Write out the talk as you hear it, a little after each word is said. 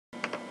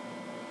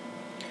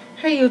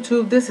Hey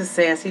YouTube, this is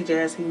Sassy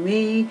Jazzy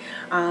Me.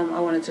 I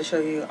wanted to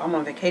show you, I'm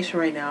on vacation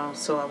right now,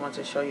 so I want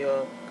to show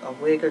you a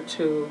wig or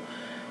two.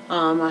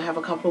 I have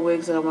a couple of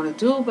wigs that I want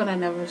to do, but I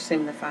never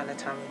seem to find the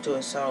time to do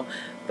it. So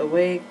the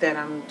wig that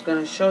I'm going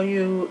to show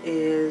you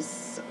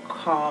is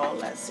called,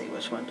 let's see,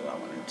 which one do I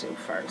want to do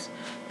first?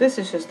 This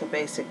is just a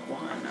basic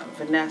one,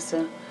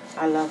 Vanessa.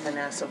 I love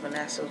Vanessa.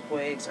 Vanessa's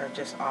wigs are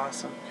just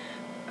awesome.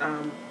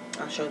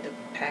 I'll show the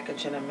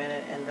package in a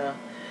minute, and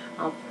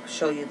I'll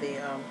show you the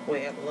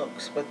way it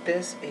looks. But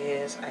this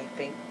is, I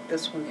think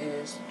this one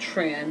is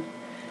trend.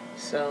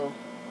 So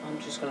I'm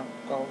just gonna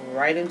go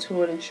right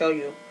into it and show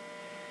you.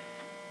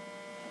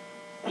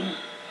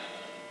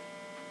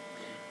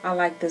 I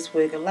like this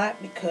wig a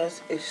lot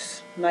because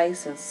it's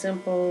nice and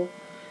simple.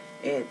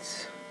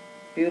 It's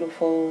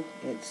beautiful.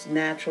 It's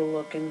natural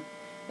looking.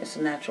 It's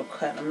a natural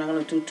cut. I'm not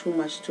going to do too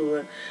much to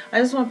it. I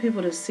just want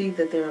people to see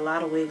that there are a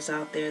lot of wigs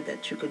out there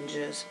that you can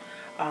just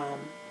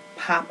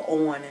pop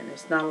on, and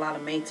it's not a lot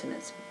of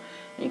maintenance.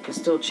 And you can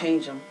still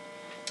change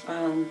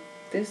them.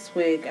 This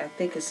wig, I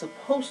think, is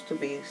supposed to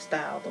be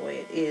styled the way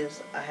it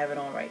is. I have it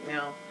on right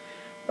now.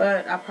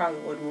 But I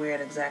probably wouldn't wear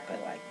it exactly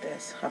like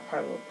this. I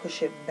probably would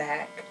push it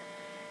back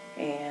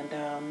and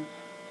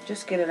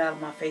just get it out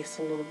of my face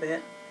a little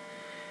bit.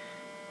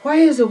 Why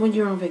is it when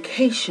you're on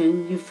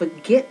vacation, you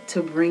forget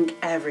to bring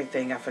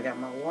everything? I forgot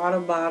my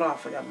water bottle. I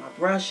forgot my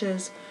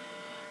brushes.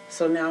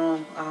 So now,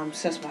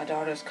 since my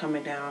daughter's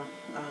coming down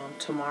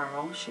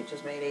tomorrow, she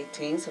just made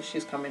 18, so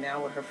she's coming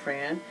down with her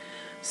friend.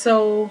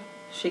 So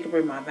she can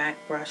bring my back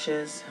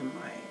brushes and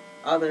my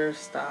other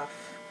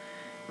stuff,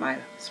 my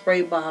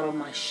spray bottle,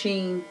 my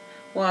sheen.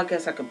 Well, I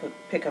guess I could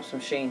pick up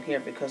some sheen here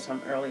because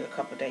I'm early a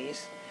couple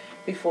days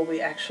before we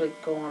actually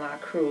go on our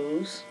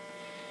cruise.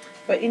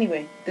 But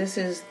anyway, this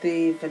is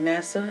the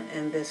Vanessa,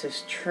 and this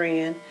is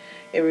Trend.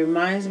 It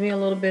reminds me a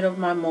little bit of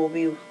my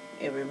Moby.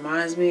 It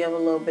reminds me of a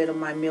little bit of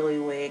my Millie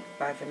wig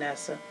by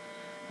Vanessa.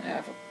 I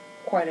have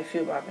quite a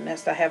few by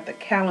Vanessa. I have the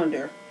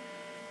calendar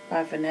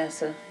by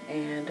Vanessa,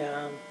 and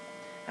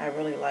I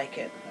really like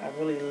it. I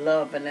really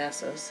love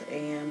Vanessa's,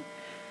 and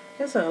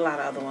there's a lot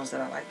of other ones that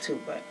I like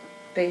too, but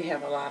they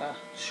have a lot of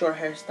short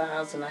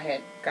hairstyles, and I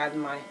had gotten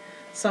my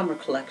summer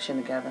collection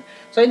together.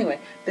 So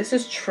anyway, this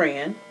is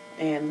Trend.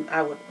 And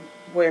I would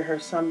wear her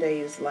some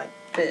days like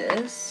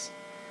this,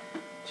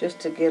 just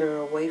to get her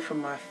away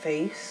from my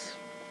face.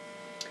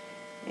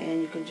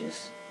 And you can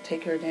just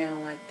take her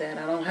down like that.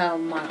 I don't have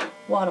my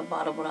water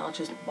bottle, but I'll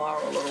just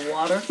borrow a little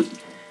water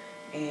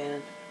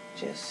and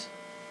just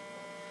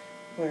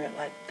wear it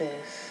like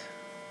this.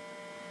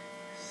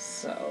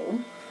 So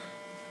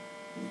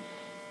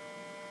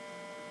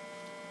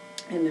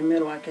in the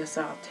middle, I guess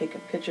I'll take a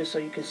picture so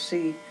you can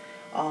see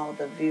all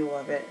the view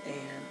of it.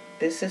 And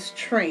this is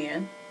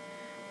Trend.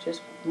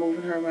 Just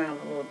moving her around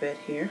a little bit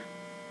here.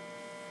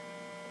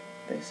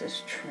 This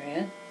is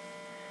Trend.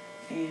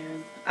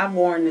 And I've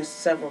worn this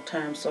several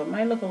times, so it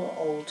might look a little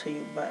old to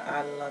you, but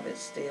I love it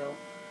still.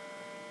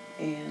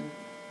 And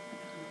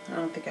I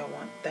don't think I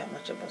want that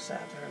much of a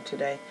sideburn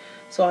today.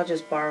 So I'll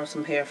just borrow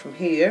some hair from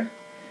here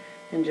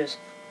and just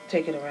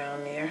take it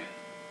around there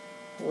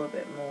a little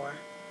bit more.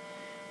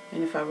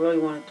 And if I really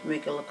wanted to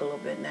make it look a little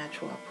bit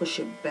natural, I'll push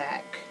it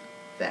back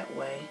that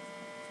way.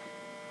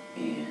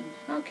 And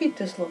I'll keep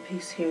this little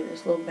piece here,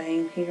 this little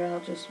bang here.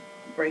 I'll just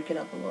break it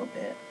up a little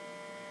bit.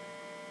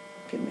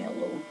 Give me a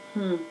little,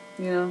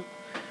 you know.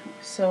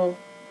 So,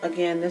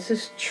 again, this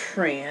is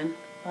Trend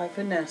by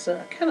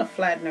Vanessa. I kind of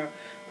flatten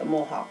the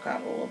mohawk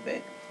out a little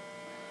bit.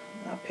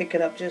 I'll pick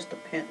it up just a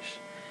pinch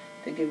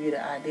to give you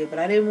the idea. But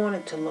I didn't want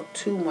it to look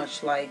too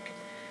much like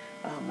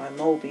my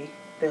Moby.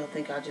 They'll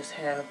think I just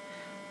have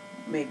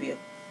maybe a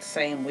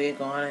same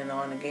wig on and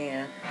on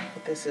again.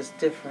 But this is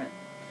different.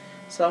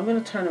 So I'm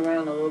going to turn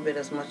around a little bit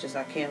as much as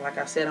I can. Like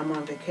I said, I'm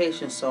on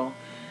vacation, so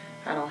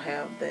I don't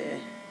have the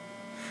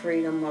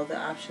freedom or the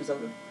options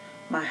of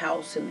my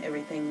house and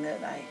everything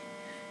that I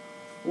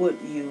would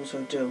use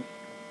or do.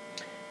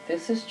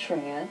 This is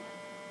Trend.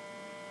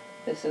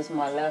 This is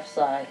my left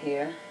side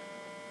here.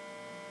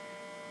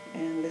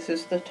 And this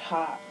is the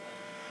top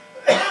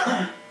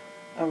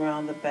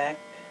around the back.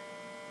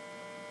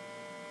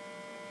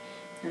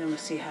 And I'm going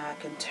to see how I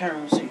can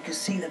turn so you can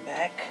see the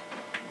back.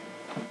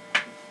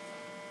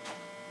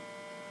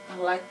 I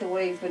like the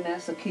way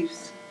Vanessa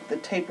keeps the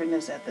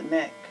taperness at the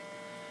neck.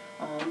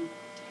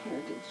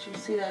 Here, did you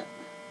see that?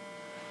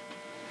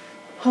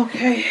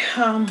 Okay,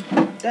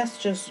 that's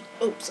just,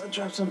 oops, I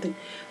dropped something.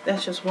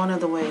 That's just one of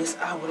the ways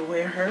I would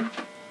wear her.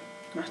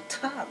 My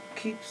top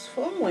keeps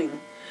falling.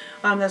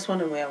 That's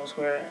one of the ways I was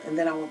wearing it. And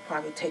then I would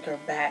probably take her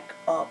back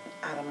up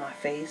out of my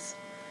face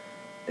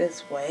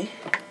this way.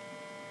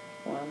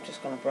 Well, I'm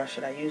just going to brush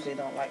it. I usually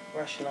don't like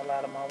brushing a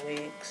lot of my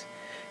wigs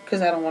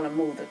because I don't want to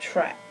move the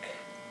track.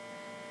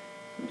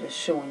 I'm just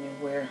showing you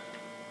where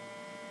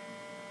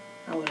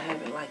I would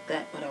have it like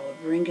that, but I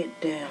would bring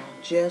it down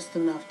just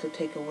enough to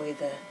take away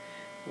the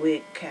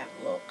wig cap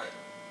look.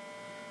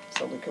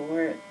 So we can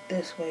wear it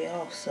this way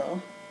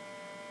also.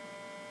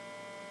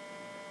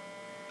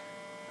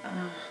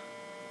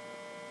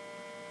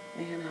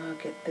 And I'll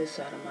get this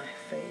out of my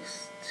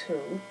face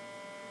too.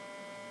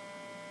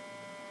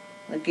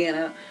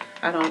 Again,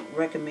 I don't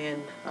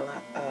recommend a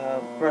lot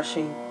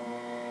brushing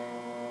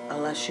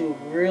unless you're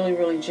really,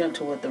 really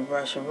gentle with the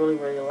brush and really,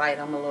 really light.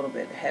 I'm a little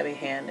bit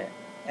heavy-handed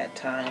at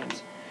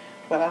times.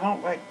 But I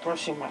don't like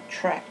brushing my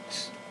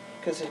tracks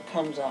because it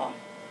comes off.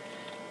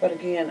 But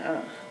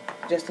again,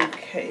 just in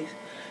case,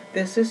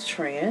 this is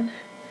trend.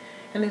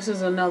 And this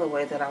is another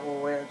way that I will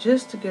wear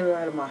just to get it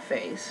out of my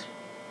face.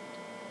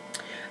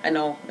 I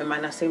know it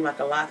might not seem like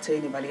a lot to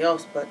anybody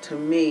else, but to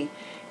me,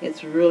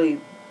 it's really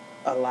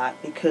a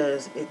lot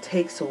because it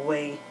takes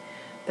away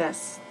that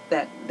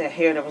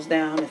hair that was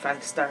down. If I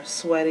start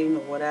sweating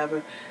or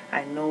whatever,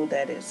 I know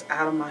that it's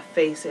out of my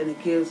face, and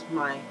it gives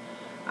my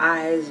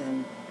eyes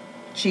and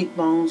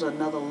cheekbones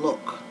another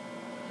look.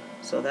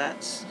 So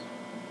that's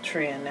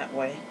trend that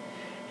way.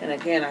 And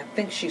again, I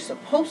think she's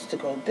supposed to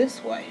go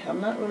this way.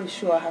 I'm not really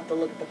sure. I have to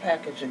look at the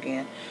package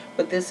again.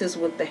 But this is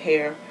with the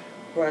hair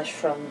brush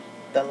from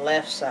the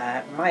left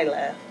side, my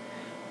left,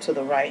 to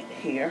the right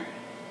here.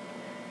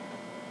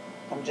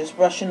 I'm just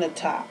brushing the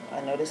top.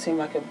 I know this seems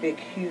like a big,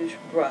 huge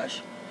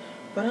brush,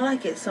 but I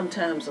like it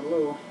sometimes a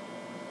little,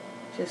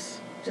 just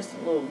a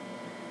little,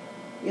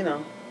 you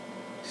know,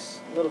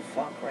 just a little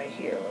funk right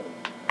here,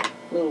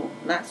 a little,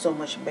 not so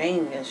much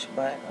bangish,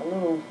 but a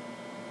little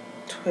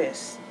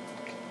twist,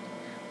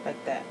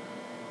 like that.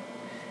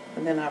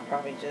 And then I'll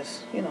probably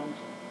just, you know,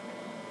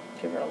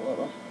 give her a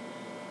little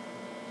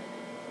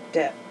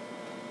depth.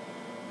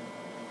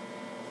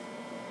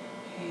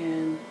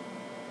 And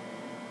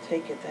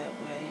take it that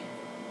way.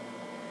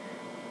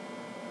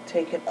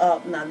 Take it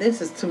up. Now this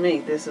is, to me,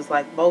 this is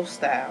like both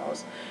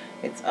styles.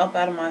 It's up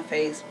out of my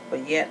face,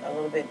 but yet a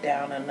little bit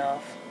down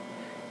enough.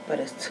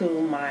 But it's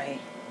to my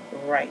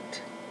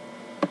right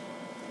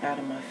out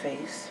of my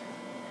face.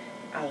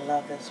 I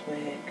love this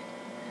wig.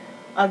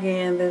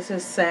 Again, this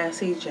is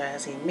Sassy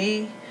Jazzy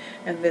Me,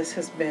 and this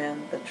has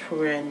been the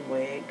trend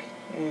wig.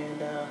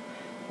 And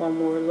one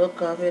more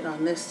look of it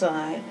on this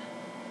side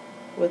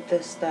with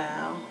this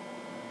style,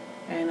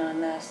 and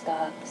on that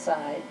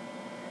side.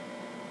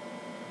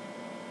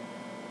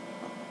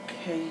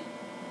 Okay,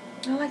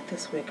 I like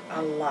this wig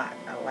a lot.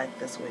 I like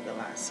this wig a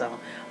lot. So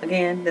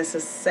again, this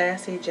is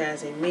Sassy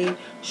Jazzy Me,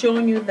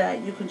 showing you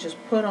that you can just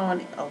put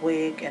on a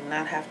wig and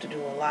not have to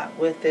do a lot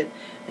with it,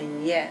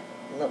 and yet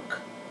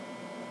look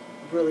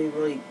really,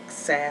 really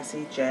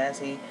sassy,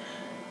 jazzy,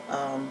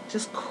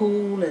 just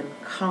cool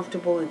and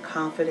comfortable and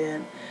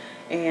confident.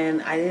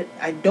 And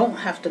I don't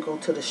have to go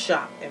to the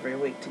shop every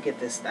week to get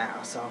this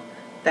style, so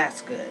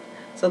that's good.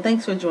 So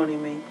thanks for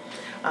joining me.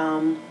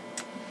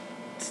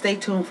 Stay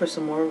tuned for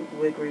some more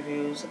wig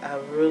reviews. I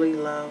really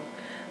love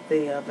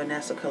the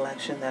Vanessa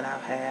collection that I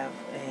have,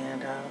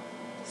 and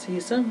see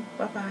you soon.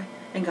 Bye bye,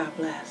 and God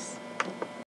bless.